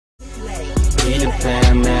Peter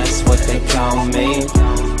Pan, that's what they call me.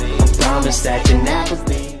 I promise that you'll never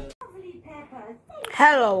be.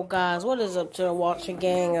 Hello guys, what is up to the Watcher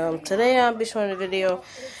Gang? Today I'll be showing a video.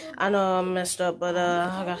 I know I messed up, but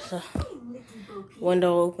I got the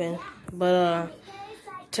window open. But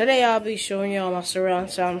today I'll be showing y'all my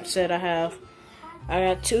surround sound set I have. I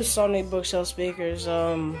got two Sony bookshelf speakers.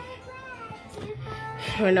 Right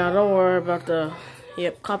now, don't worry about the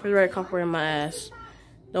copyright my ass.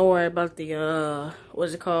 Don't worry about the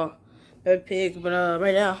what's it called? Baby pig. But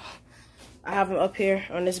right now I have them up here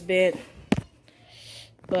on this bed.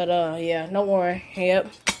 But yeah, don't worry. Yep.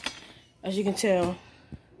 As you can tell,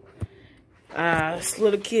 this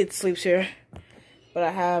little kid sleeps here. But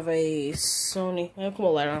I have a Sony. Oh, come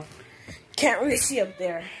on, light on. Can't really see up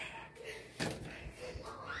there.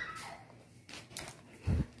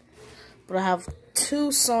 But I have two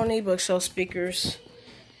Sony bookshelf speakers.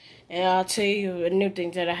 And I'll tell you a new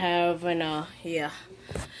thing that I have. And yeah.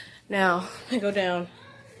 Now, let me go down.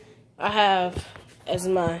 I have as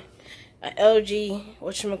my LG,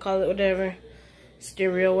 whatchamacallit, whatever,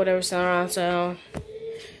 stereo, whatever, surround sound.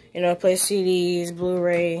 You know, play CDs,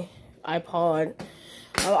 Blu-ray, iPod.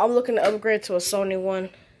 I'm looking to upgrade to a Sony one.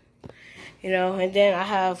 You know, and then I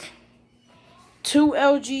have two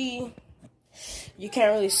LG. You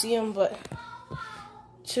can't really see them, but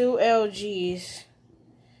two LGs.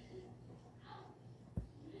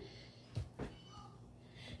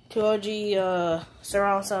 Two LG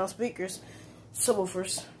surround sound speakers,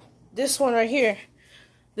 subwoofers. This one right here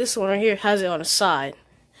has it on the side.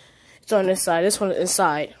 It's on this side. This one is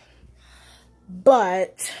inside.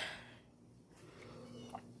 But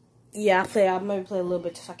yeah, I maybe play a little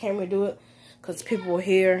bit. I can't really do it because people will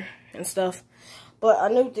hear and stuff. But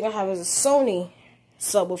a new thing I have is a Sony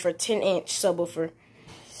subwoofer, 10-inch subwoofer.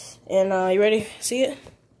 And you ready? See it?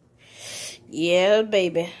 Yeah,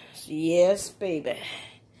 baby. Yes, baby.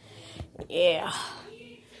 Yeah.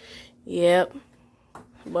 Yep.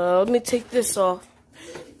 Well, let me take this off.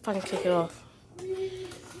 If I can kick it off.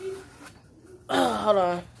 Hold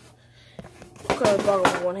on. I'm gonna bottle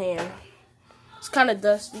with one hand. It's kind of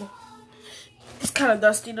dusty. It's kind of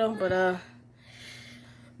dusty though, but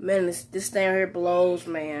man, this thing right here blows,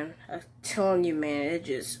 man. I'm telling you, man, it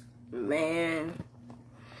just, man.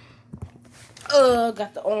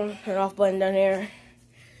 Got the on and off button down there.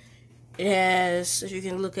 It has, if you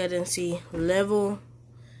can look at it and see, level.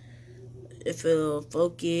 If it'll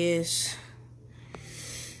focus.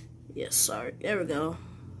 Yes, sorry. There we go.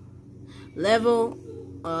 Level,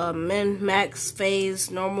 min, max,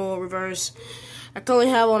 phase, normal, reverse. I can only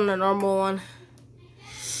have on the normal one.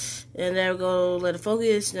 And there we go. Let it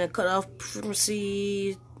focus. And then cut off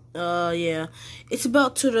frequency. Yeah. It's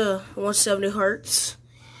about to the 170 hertz.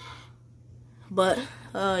 But,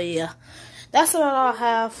 yeah. That's what I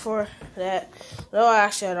have for that. No,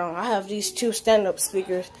 actually I don't. I have these two stand-up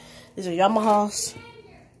speakers. These are Yamahas.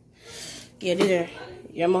 Yeah, these are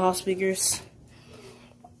Yamaha speakers.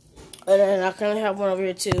 And then I currently have one over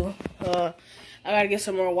here too. I gotta get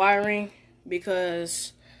some more wiring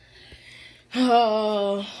because when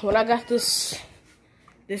I got this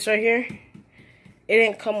right here, it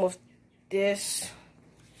didn't come with that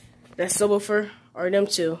subwoofer or them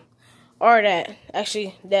two. Or that.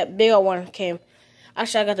 Actually, that bigger one came.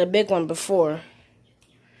 Actually, I got the big one before.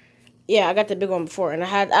 Yeah, I got the big one before. And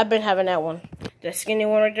I've been having that one. That skinny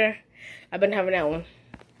one right there. I've been having that one.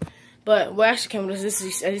 But what actually came with this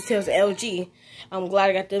is, as it tells LG. I'm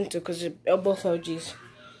glad I got them two because they're both LGs.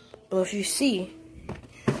 But if you see,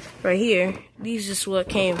 right here, these is what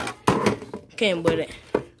came with it.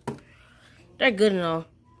 They're good and all.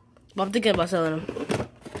 But I'm thinking about selling them.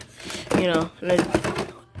 You know, and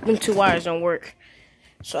them two wires don't work,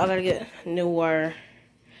 so I gotta get a new wire.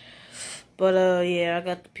 But yeah, I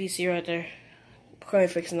got the PC right there,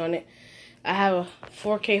 currently fixing on it. I have a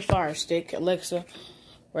 4K Fire Stick Alexa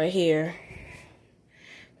right here.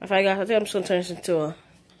 I think I'm just gonna turn this into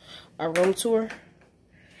a room tour.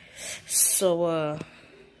 So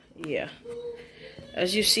yeah,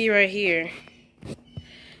 as you see right here,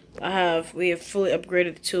 we have fully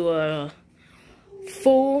upgraded to a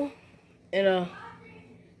full and a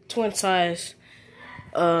twin size.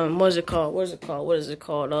 What is it called? Damn, what is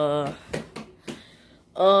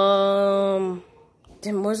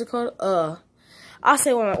it called? I'll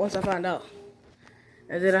say once I find out.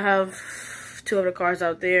 And then I have two other cars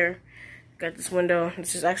out there. Got this window.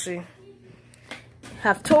 This is actually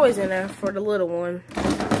have toys in there for the little one.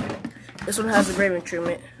 This one has the Raven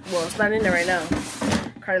treatment. Well, it's not in there right now.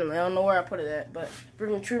 Currently, I don't know where I put it at, but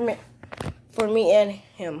Raven treatment for me and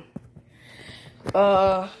him.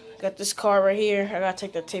 Got this car right here. I gotta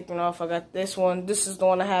take the taping off. I got this one. This is the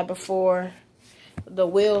one I had before. the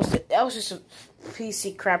wheels, that was just a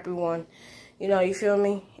PC crappy one. You know, you feel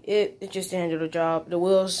me? It just didn't do the job. The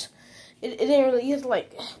wheels, it didn't really, you have to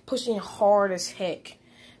like push in hard as heck.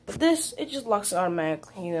 But this, it just locks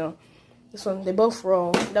automatically, you know. This one, they both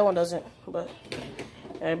roll. That one doesn't, but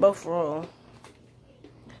yeah, they both roll.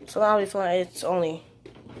 So now we find it's only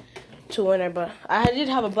 2 in there, but I did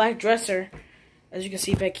have a black dresser, as you can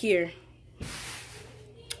see back here.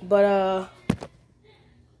 But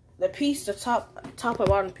the piece, the top and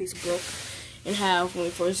bottom piece broke in half when we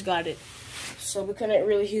first got it, so we couldn't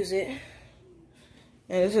really use it.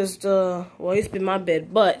 And this is the, well, it used to be my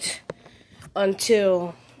bed, but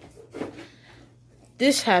until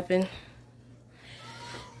this happened,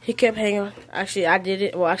 he kept hanging on. Actually, I did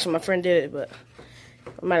it. Well, actually, my friend did it, but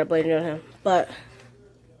I might have blamed it on him. But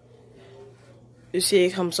you see,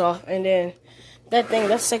 it comes off, and then that's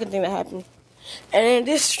the second thing that happened. And then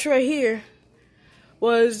this right here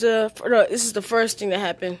was this is the first thing that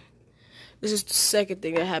happened. This is the second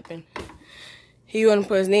thing that happened. He wouldn't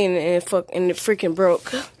put his knee in it, and it freaking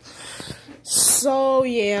broke. So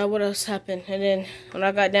yeah, what else happened? And then when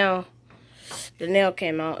I got down, the nail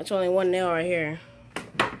came out. It's only one nail right here.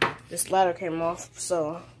 This ladder came off,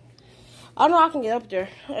 so I don't know how I can get up there.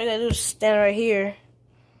 All I gotta do is stand right here,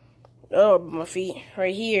 or my feet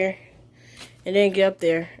right here, and then get up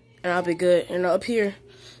there, and I'll be good. And up here,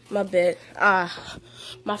 my bed.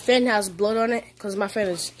 My fan has blood on it because my fan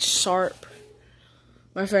is sharp.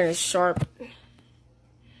 My fan is sharp. I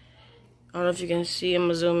don't know if you can see. I'm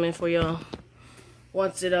gonna zoom in for y'all.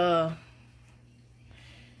 Once it well,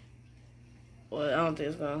 I don't think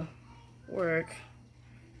it's gonna work.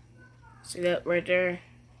 See that right there?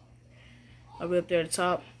 I'll be up there at the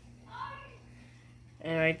top,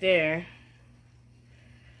 and right there.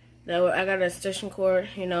 That way, I got an extension cord.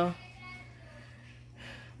 You know,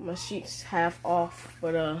 my sheet's half off,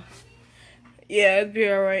 but yeah, it'd be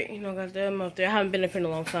alright. You know, got them up there. I haven't been up in a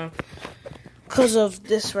long time because of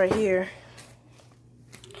this right here.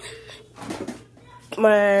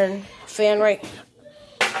 My fan right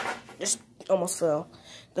just almost fell.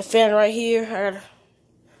 The fan right here, I got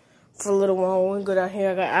for a little while. When we go down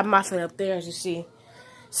here, I have my fan up there, as you see.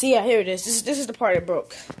 See, yeah, here it is. This is the part that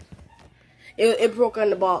broke. It broke on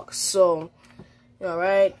the box, so you know,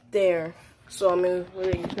 right there. So I mean,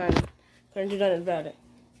 really, you can't do nothing about it.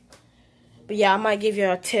 But yeah, I might give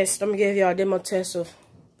y'all a test. I'm gonna give y'all a demo test of.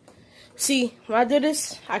 See, when I do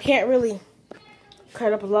this, I can't really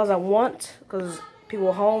cut up as long as I want because people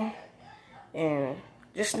are home. And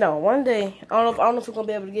just know, one day, I don't know if we're gonna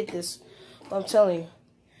be able to get this, but I'm telling you,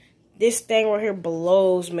 this thing right here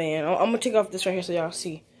blows, man. I'm gonna take off this right here so y'all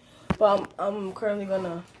see. But I'm currently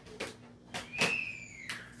gonna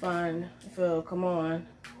find if it'll come on.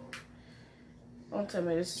 Don't tell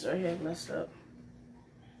me this is right here messed up.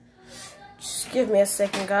 Just give me a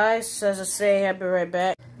second, guys. As I say, I'll be right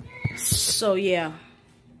back. So yeah,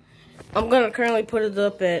 I'm gonna currently put it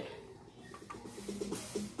up at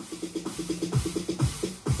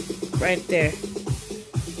right there,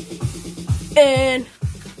 and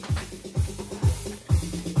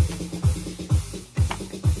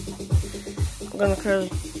I'm gonna currently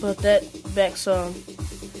put that back some.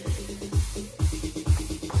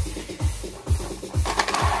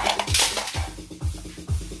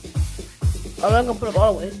 I'm not gonna put it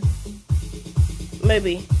all the way.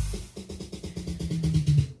 Maybe.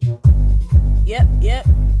 Yep.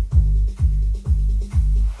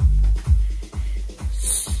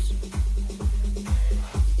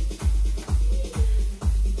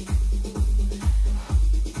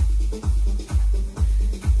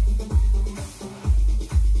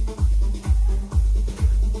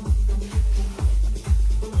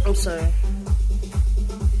 I'm sorry.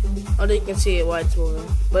 Although you can see it while it's moving,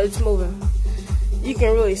 but it's moving. You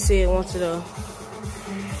can really see it once it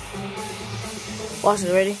watch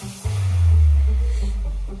it. Ready?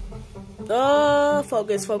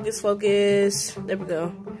 Focus. There we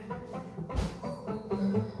go.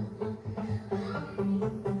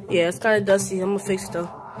 Yeah, it's kind of dusty. I'm gonna fix it though.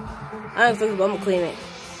 I ain't fix it, but I'm gonna clean it.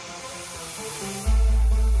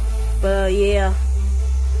 But yeah,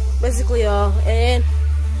 basically y'all. And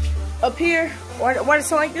up here, why does it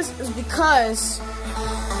sound like this? Is because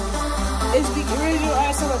really do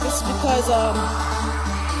I sound like this is because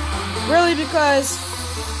really because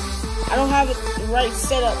I don't have it right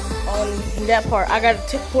set up on that part. I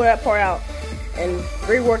gotta pull that part out and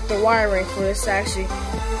rework the wiring for this actually.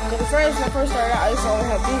 Because when I first started out, I used to only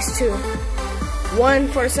have these two. One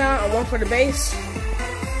for the sound and one for the bass.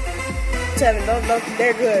 Tell me,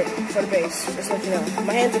 they're good for the bass. Just let you know.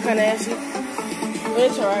 My hands are kind of ashy, but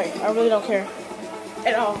it's alright. I really don't care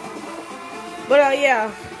at all. But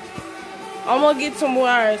yeah, I'm gonna get some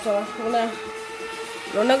wires, so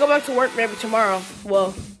when I go back to work maybe tomorrow.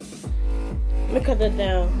 Well, let me cut that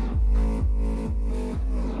down.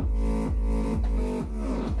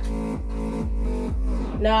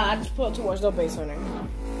 Nah, I just put too much no bass on there.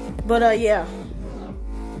 But yeah.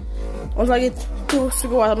 Once I get 2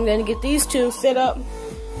 super wires, I'm gonna get these 2 set up.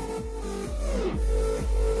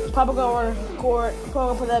 Probably gonna record,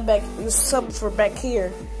 probably put that back, this subwoofer back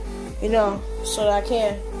here, you know, so that I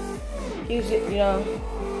can use it, you know.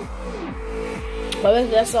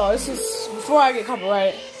 But that's all. This is, before I get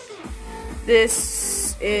copyrighted,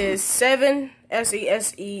 this is 7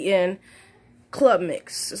 SESEN Club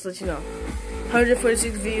Mix. Just to let you know.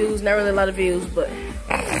 146 views, not really a lot of views, but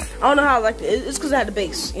I don't know how I like it. It's because I had the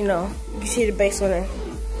bass, you know. You can see the bass on there.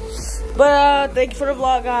 But thank you for the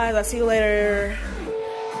vlog, guys. I'll see you later.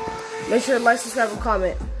 Make sure to like, subscribe, and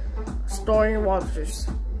comment. Storing Walters.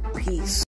 Peace.